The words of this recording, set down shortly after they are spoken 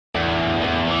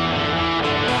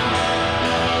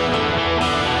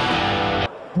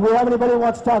Do we have anybody who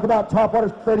wants to talk about topwater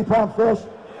 30-pound fish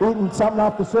eating something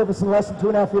off the surface in less than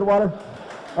 2.5 feet of water?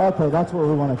 Okay, that's what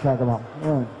we want to talk about.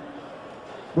 Right.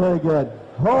 Very good.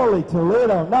 Holy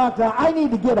Toledo, knocked out. I need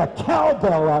to get a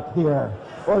cowbell up here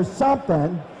or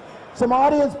something. Some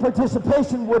audience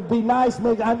participation would be nice.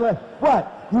 I'm like,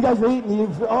 what? You guys are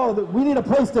eating. Oh, we need a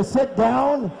place to sit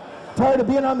down? Tired of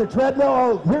being on the treadmill?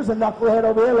 Oh, here's a knucklehead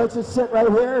over here. Let's just sit right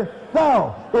here.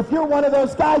 No. If you're one of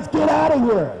those guys, get out of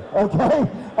here. Okay?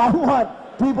 I want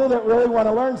people that really want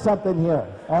to learn something here.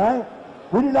 All right?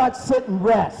 We do not sit and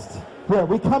rest here.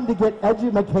 We come to get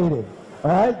educated.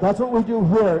 All right? That's what we do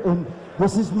here. And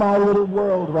this is my little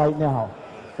world right now.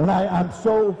 And I'm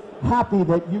so happy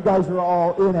that you guys are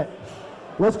all in it.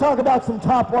 Let's talk about some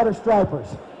topwater stripers.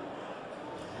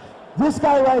 This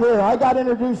guy right here, I got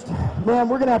introduced. Man,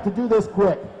 we're going to have to do this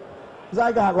quick because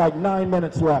I got like 9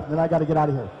 minutes left and I got to get out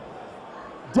of here.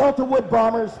 Delta wood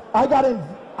bombers. I got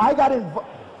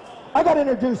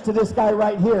introduced to this guy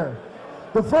right here.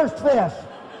 The first fish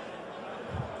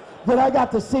that I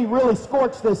got to see really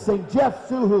scorch this thing, Jeff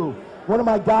Suhu, one of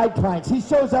my guide clients. He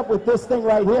shows up with this thing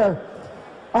right here.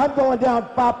 I'm going down,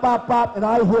 bop, bop, bop, and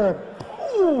I hear,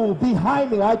 ooh,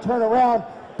 behind me. I turn around,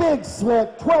 big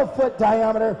slick, 12-foot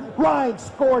diameter, line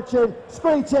scorching,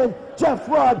 screeching, Jeff's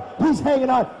rod, he's hanging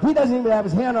on. He doesn't even have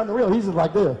his hand on the reel. He's just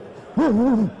like this.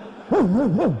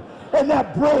 And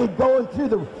that braid going through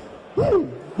the,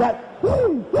 I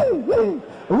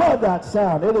love that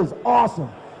sound. It is awesome.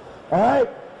 All right,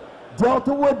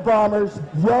 Delta wood bombers,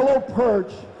 yellow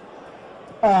perch,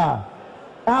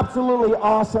 absolutely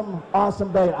awesome,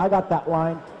 awesome bait. I got that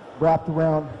line wrapped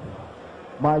around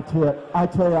my tip. I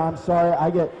tell you, I'm sorry.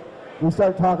 We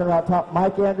start talking about top.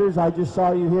 Mike Andrews, I just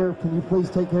saw you here. Can you please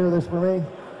take care of this for me?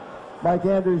 Mike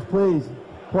Andrews, please.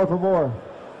 Por favor.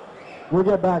 We'll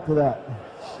get back to that.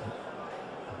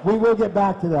 We will get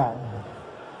back to that.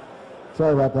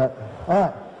 Sorry about that. All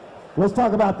right. Let's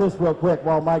talk about this real quick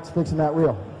while Mike's fixing that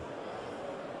reel.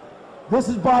 This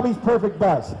is Bobby's perfect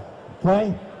buzz.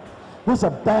 Okay? This is a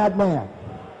bad man.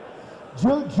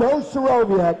 Joe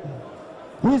Soroviak,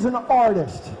 he's an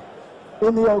artist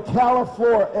in the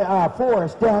Ocala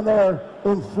forest down there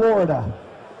in Florida.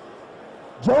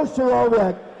 Joe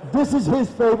Soroviak, this is his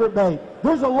favorite bait.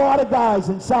 There's a lot of guys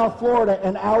in South Florida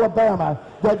and Alabama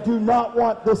that do not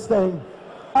want this thing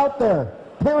out there,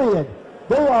 period.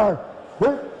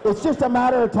 It's just a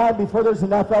matter of time before there's an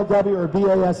FLW or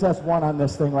BASS1 on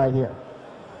this thing right here.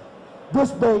 This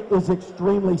bait is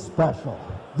extremely special.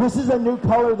 This is a new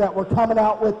color that we're coming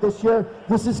out with this year.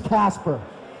 This is Casper.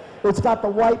 It's got the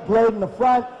white blade in the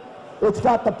front. It's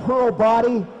got the pearl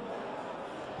body.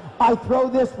 I throw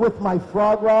this with my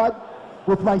frog rod,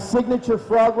 with my signature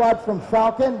frog rod from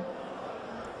Falcon.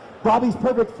 Bobby's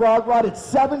perfect frog rod. It's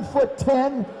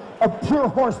 7'10" of pure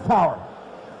horsepower.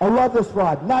 I love this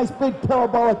rod. Nice big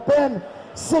parabolic bend,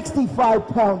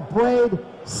 65-pound braid,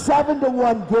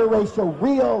 7-to-1 gear ratio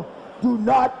reel. Do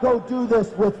not go do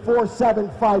this with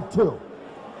 4752.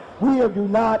 We do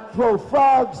not throw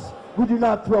frogs. We do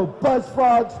not throw buzz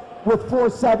frogs with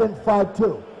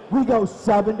 4752. We go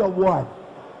 7-to-1.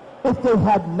 If they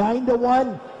had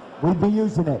 9-to-1, we'd be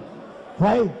using it.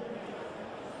 Okay?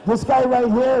 This guy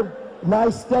right here,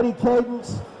 nice steady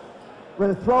cadence. We're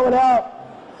going to throw it out,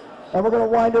 and we're going to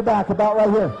wind her back about right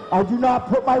here. I do not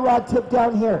put my rod tip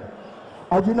down here.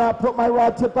 I do not put my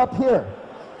rod tip up here.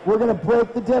 We're going to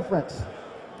break the difference.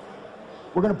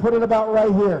 We're going to put it about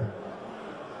right here.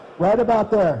 Right about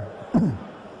there.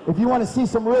 If you want to see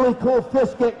some really cool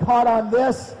fish get caught on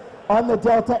this, on the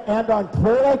Delta and on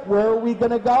Clear Lake, where are we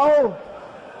going to go?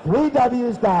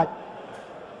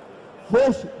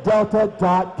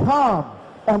 3Ws.fishdelta.com.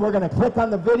 And we're going to click on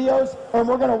the videos, and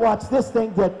we're going to watch this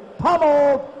thing get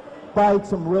pummeled by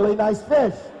some really nice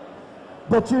fish.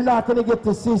 But you're not going to get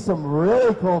to see some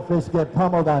really cool fish get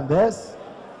pummeled on this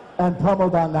and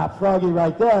pummeled on that froggy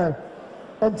right there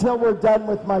until we're done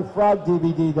with my frog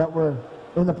DVD that we're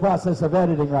in the process of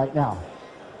editing right now.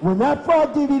 When that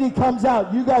frog DVD comes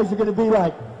out, you guys are going to be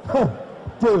like, huh,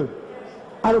 dude,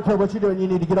 I don't care what you're doing, you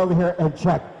need to get over here and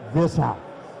check this out.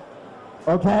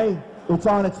 Okay? It's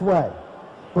on its way.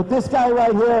 But this guy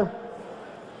right here,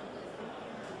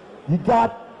 you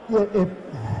got the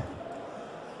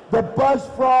buzz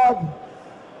frog.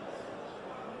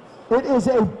 It is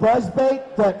a buzz bait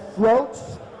that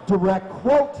floats. Direct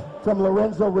quote from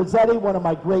Lorenzo Rossetti, one of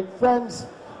my great friends,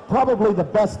 probably the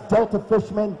best Delta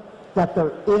fisherman that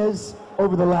there is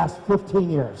over the last 15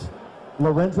 years.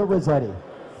 Lorenzo Rossetti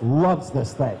loves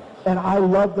this thing, and I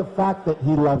love the fact that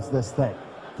he loves this thing.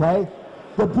 Okay?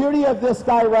 The beauty of this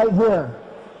guy right here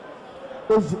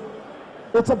is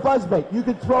it's a buzz bait. You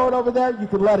can throw it over there, you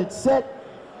can let it sit,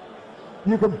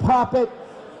 You can pop it.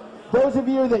 Those of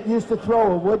you that used to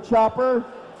throw a wood chopper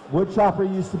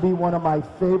used to be one of my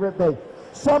favorite baits.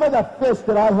 Some of the fish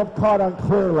that I have caught on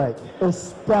Clear Lake,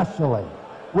 especially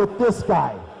with this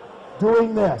guy,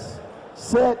 doing this.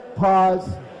 Sit, pause,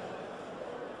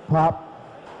 pop,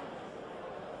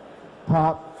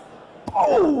 pop.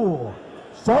 Oh!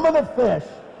 Some of the fish,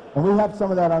 and we have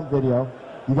some of that on video.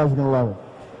 You guys are going to love it.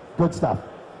 Good stuff.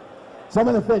 Some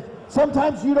of the fish.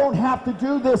 Sometimes you don't have to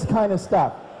do this kind of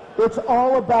stuff. It's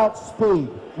all about speed.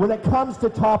 When it comes to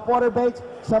topwater baits,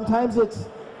 sometimes it's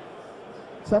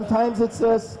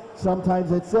this,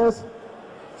 sometimes it's this.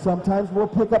 Sometimes we'll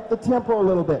pick up the tempo a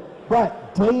little bit.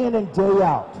 But day in and day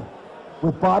out,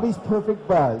 with Bobby's Perfect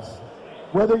Buzz,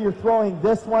 whether you're throwing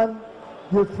this one,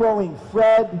 you're throwing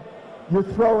Fred, you're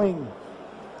throwing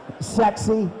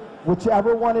Sexy,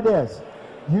 whichever one it is.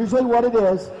 Usually what it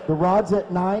is, the rod's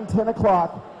at 9, 10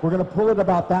 o'clock. We're going to pull it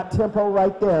about that tempo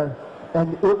right there,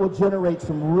 and it will generate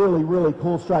some really, really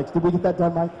cool strikes. Did we get that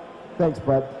done, Mike? Thanks,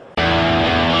 bud.